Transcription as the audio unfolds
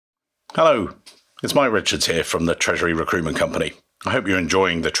Hello, it's Mike Richards here from the Treasury Recruitment Company. I hope you're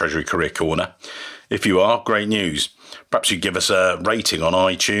enjoying the Treasury Career Corner. If you are, great news. Perhaps you give us a rating on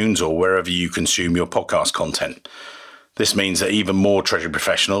iTunes or wherever you consume your podcast content. This means that even more Treasury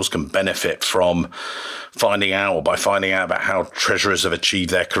professionals can benefit from finding out about how treasurers have achieved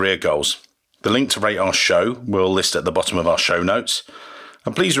their career goals. The link to rate our show we'll list at the bottom of our show notes.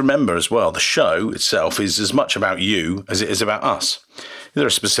 And please remember as well, the show itself is as much about you as it is about us. If there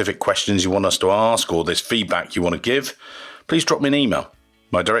are specific questions you want us to ask or there's feedback you want to give, please drop me an email.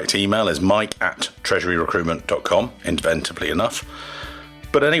 My direct email is mike@treasuryrecruitment.com, inventively enough.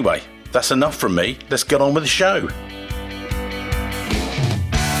 But anyway, that's enough from me. Let's get on with the show.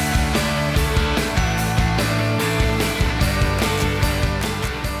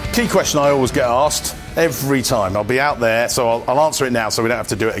 Key question I always get asked every time. I'll be out there, so I'll answer it now so we don't have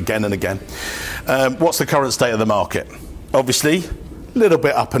to do it again and again. What's the current state of the market? Obviously, a little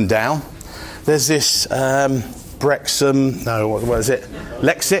bit up and down. There's this Brexit, no, what is it?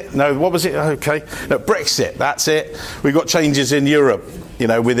 Lexit? No, what was it? Okay. No, Brexit, that's it. We've got changes in Europe,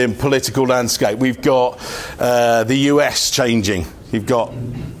 within political landscape. We've got the US changing. You've got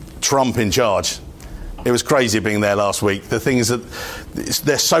Trump in charge. It was crazy being there last week. The thing is that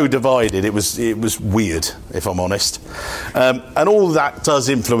they're so divided. It was weird, if I'm honest. And all that does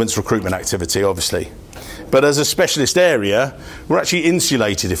influence recruitment activity, obviously. But as a specialist area, we're actually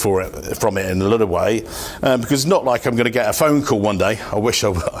insulated from it in a little way, because it's not like I'm going to get a phone call one day. I wish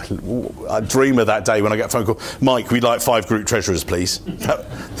I dream of that day when I get a phone call. Mike, we'd like 5 group treasurers, please.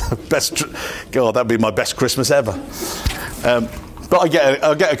 God, that'd be my best Christmas ever. But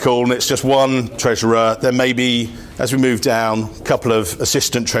I'll get a call and it's just one treasurer. There may be, as we move down, a couple of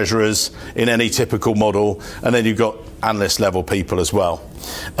assistant treasurers in any typical model, and then you've got analyst level people as well.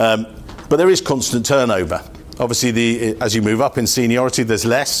 But there is constant turnover. Obviously, as you move up in seniority, there's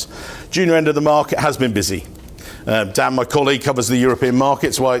less. Junior end of the market has been busy. Dan, my colleague, covers the European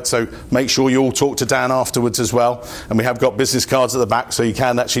markets, so make sure you all talk to Dan afterwards as well. And we have got business cards at the back, so you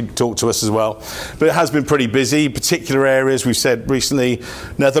can actually talk to us as well. But it has been pretty busy. Particular areas, we've said recently,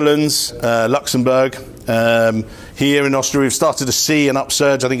 Netherlands, Luxembourg. Here in Austria, we've started to see an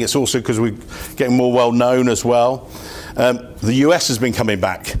upsurge. I think it's also because we're getting more well-known as well. The US has been coming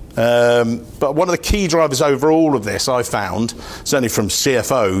back. But one of the key drivers over all of this, I found, certainly from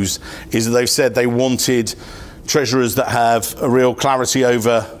CFOs, is that they've said they wanted treasurers that have a real clarity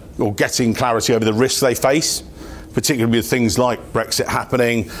over, or getting clarity over the risks they face, particularly with things like Brexit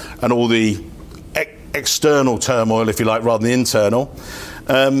happening and all the external turmoil, if you like, rather than the internal.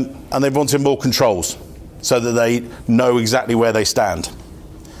 And they've wanted more controls so that they know exactly where they stand.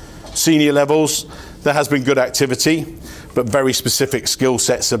 Senior levels, there has been good activity, but very specific skill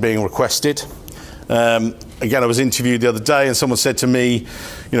sets are being requested. Again, I was interviewed the other day and someone said to me,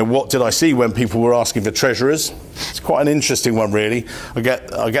 what did I see when people were asking for treasurers? It's quite an interesting one, really. I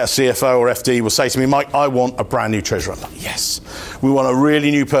get a CFO or FD will say to me, Mike, I want a brand new treasurer. I'm like, yes. We want a really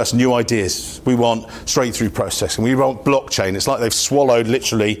new person, new ideas. We want straight through processing. We want blockchain. It's like they've swallowed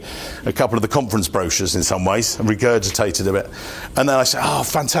literally a couple of the conference brochures in some ways and regurgitated a bit. And then I say, oh,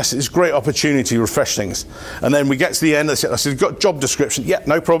 fantastic. It's a great opportunity to refresh things. And then we get to the end. I said, you've got job description. Yeah,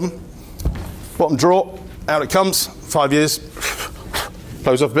 no problem. Bottom drawer, out it comes, 5 years,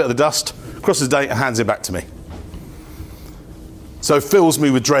 blows off a bit of the dust, crosses the date and hands it back to me. So it fills me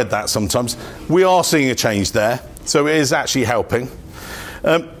with dread, that sometimes. We are seeing a change there, so it is actually helping.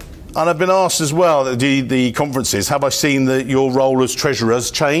 And I've been asked as well at the conferences, have I seen your role as treasurers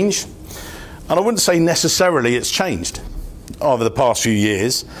change? And I wouldn't say necessarily it's changed over the past few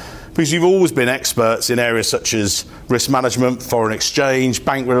years, because you've always been experts in areas such as risk management, foreign exchange,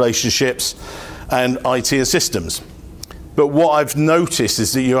 bank relationships, and IT and systems. But what I've noticed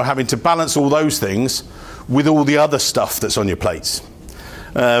is that you're having to balance all those things with all the other stuff that's on your plates.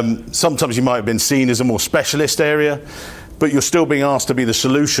 Sometimes you might have been seen as a more specialist area, but you're still being asked to be the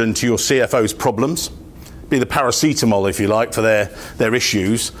solution to your CFO's problems, be the paracetamol, if you like, for their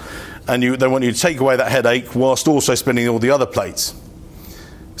issues, and they want you to take away that headache whilst also spinning all the other plates.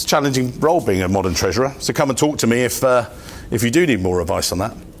 It's a challenging role being a modern treasurer, so come and talk to me if you do need more advice on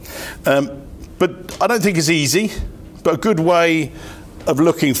that. But I don't think it's easy, but a good way of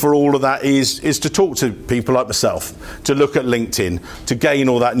looking for all of that is to talk to people like myself, to look at LinkedIn, to gain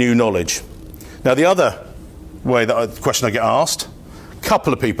all that new knowledge. Now, the other question I get asked, a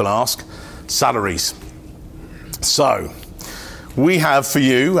couple of people ask, salaries. So, we have for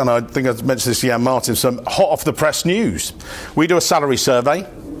you, and I think I mentioned this to Jan Martin, some hot off the press news. We do a salary survey.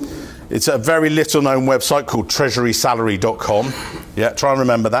 It's a very little known website called treasurysalary.com. Yeah, try and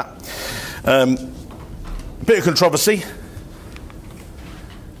remember that. Bit of controversy.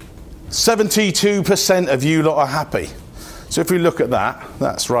 72% of you lot are happy. So if we look at that,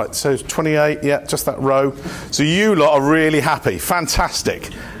 that's right. So 28, yeah, just that row. So you lot are really happy. Fantastic.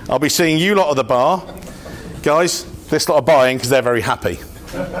 I'll be seeing you lot at the bar. Guys, this lot are buying because they're very happy.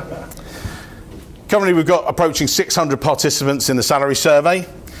 Currently, we've got approaching 600 participants in the salary survey.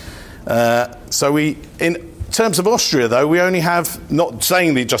 So in terms of Austria, though, we only have, not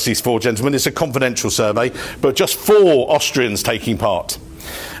saying that just these 4 gentlemen, it's a confidential survey, but just 4 Austrians taking part.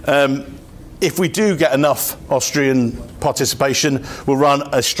 If we do get enough Austrian participation, we'll run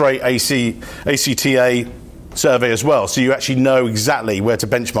a straight ACTA survey as well, so you actually know exactly where to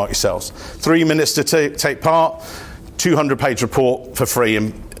benchmark yourselves. 3 minutes to take part, 200-page report for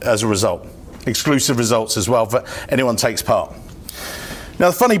free as a result. Exclusive results as well for anyone takes part. Now,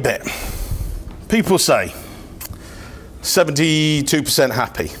 the funny bit, people say 72%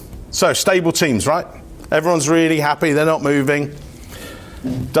 happy. So, stable teams, right? Everyone's really happy, they're not moving.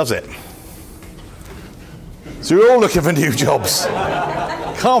 Does it? So you're all looking for new jobs.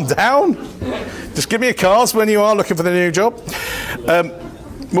 Calm down. Just give me a card when you are looking for the new job.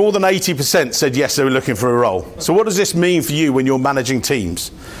 More than 80% said yes, they were looking for a role. So what does this mean for you when you're managing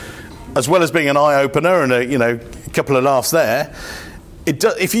teams? As well as being an eye-opener and a couple of laughs there,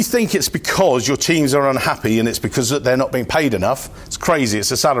 if you think it's because your teams are unhappy and it's because they're not being paid enough, it's crazy.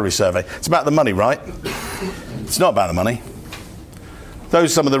 It's a salary survey. It's about the money, right? It's not about the money.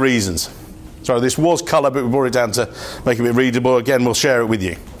 Those are some of the reasons. Sorry, this was colour, but we brought it down to make it a bit readable. Again, we'll share it with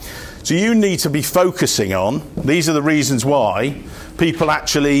you. So you need to be focusing on, these are the reasons why people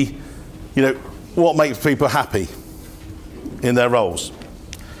actually, what makes people happy in their roles.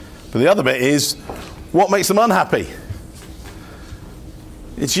 But the other bit is, what makes them unhappy?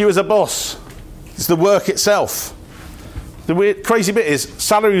 It's you as a boss. It's the work itself. The weird, crazy bit is,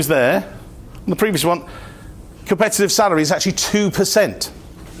 salary is there. On the previous one, competitive salary is actually 2%.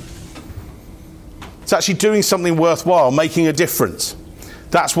 It's actually doing something worthwhile, making a difference.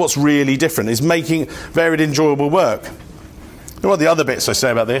 That's what's really different, is making varied, enjoyable work. And what are the other bits I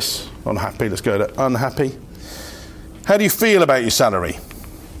say about this? Unhappy, let's go to unhappy. How do you feel about your salary?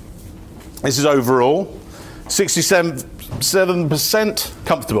 This is overall. 67%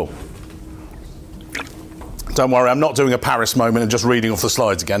 comfortable. Don't worry, I'm not doing a Paris moment and just reading off the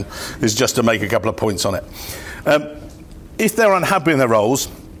slides again. This is just to make a couple of points on it. If they're unhappy in their roles,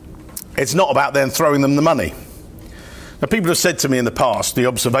 it's not about then throwing them the money. Now, people have said to me in the past, the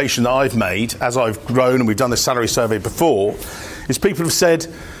observation that I've made as I've grown, and we've done this salary survey before, is people have said,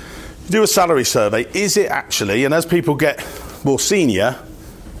 do a salary survey, is it actually, and as people get more senior,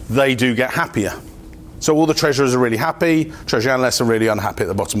 they do get happier. So all the treasurers are really happy, treasury analysts are really unhappy at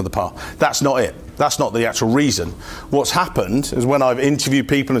the bottom of the pile. That's not it. That's not the actual reason. What's happened is when I've interviewed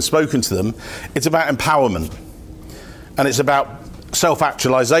people and spoken to them, it's about empowerment. And it's about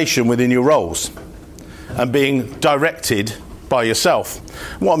self-actualization within your roles and being directed by yourself.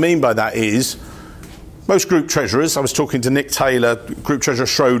 What I mean by that is, most group treasurers, I was talking to Nick Taylor, Group Treasurer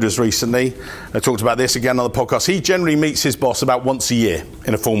Schroders recently, I talked about this again on the podcast, he generally meets his boss about once a year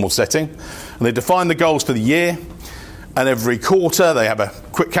in a formal setting, and they define the goals for the year, and every quarter they have a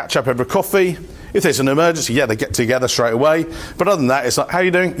quick catch-up over coffee. If there's an emergency, they get together straight away, but other than that, it's like, how are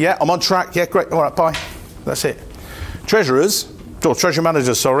you doing? Yeah, I'm on track, yeah, great, all right, bye. That's it. Treasurers, or treasury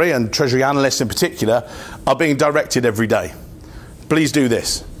managers, and treasury analysts in particular, are being directed every day. Please do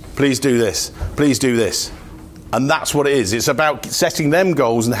this. Please do this. Please do this. And that's what it is. It's about setting them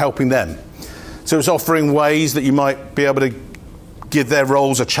goals and helping them. So it's offering ways that you might be able to give their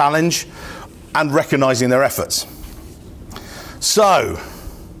roles a challenge and recognising their efforts. So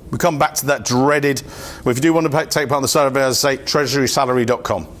we come back to that dreaded, well, if you do want to take part in the survey, as I say,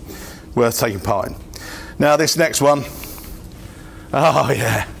 treasurysalary.com. Worth taking part in. Now this next one. Oh,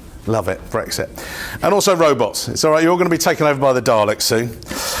 yeah. Love it. Brexit. And also robots. It's all right. You're all going to be taken over by the Daleks soon.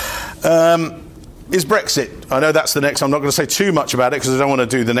 Is Brexit? I know that's the next. I'm not going to say too much about it because I don't want to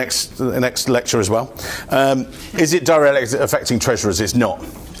do the next lecture as well. Is it directly affecting treasurers? It's not.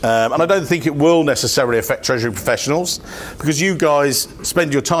 And I don't think it will necessarily affect treasury professionals because you guys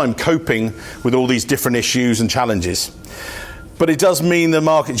spend your time coping with all these different issues and challenges. But it does mean the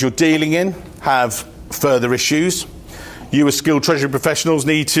markets you're dealing in have further issues. You as skilled treasury professionals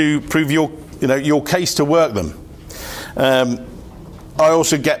need to prove your case to work them. I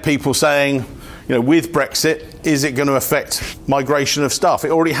also get people saying, with Brexit, is it going to affect migration of staff?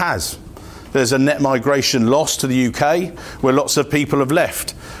 It already has. There's a net migration loss to the UK where lots of people have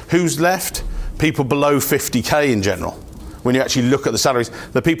left. Who's left? People below 50k in general. When you actually look at the salaries,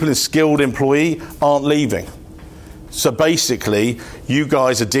 the people in skilled employee aren't leaving. So basically, you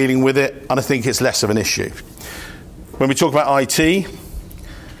guys are dealing with it, and I think it's less of an issue. When we talk about IT,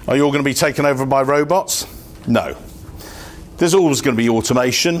 Are you all going to be taken over by robots? No. There's always going to be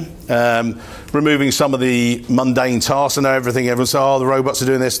automation, removing some of the mundane tasks. I know everyone says, oh, the robots are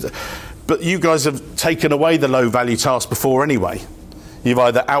doing this. But you guys have taken away the low-value tasks before anyway. You've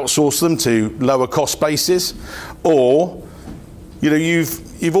either outsourced them to lower cost bases, or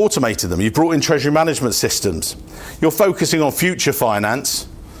you've automated them. You've brought in treasury management systems. You're focusing on future finance.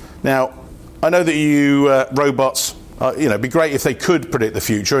 Now, I know that robots, it'd be great if they could predict the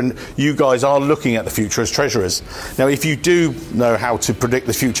future, and you guys are looking at the future as treasurers. Now, if you do know how to predict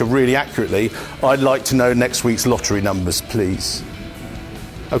the future really accurately, I'd like to know next week's lottery numbers, please.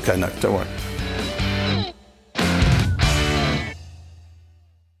 Okay, no, don't worry.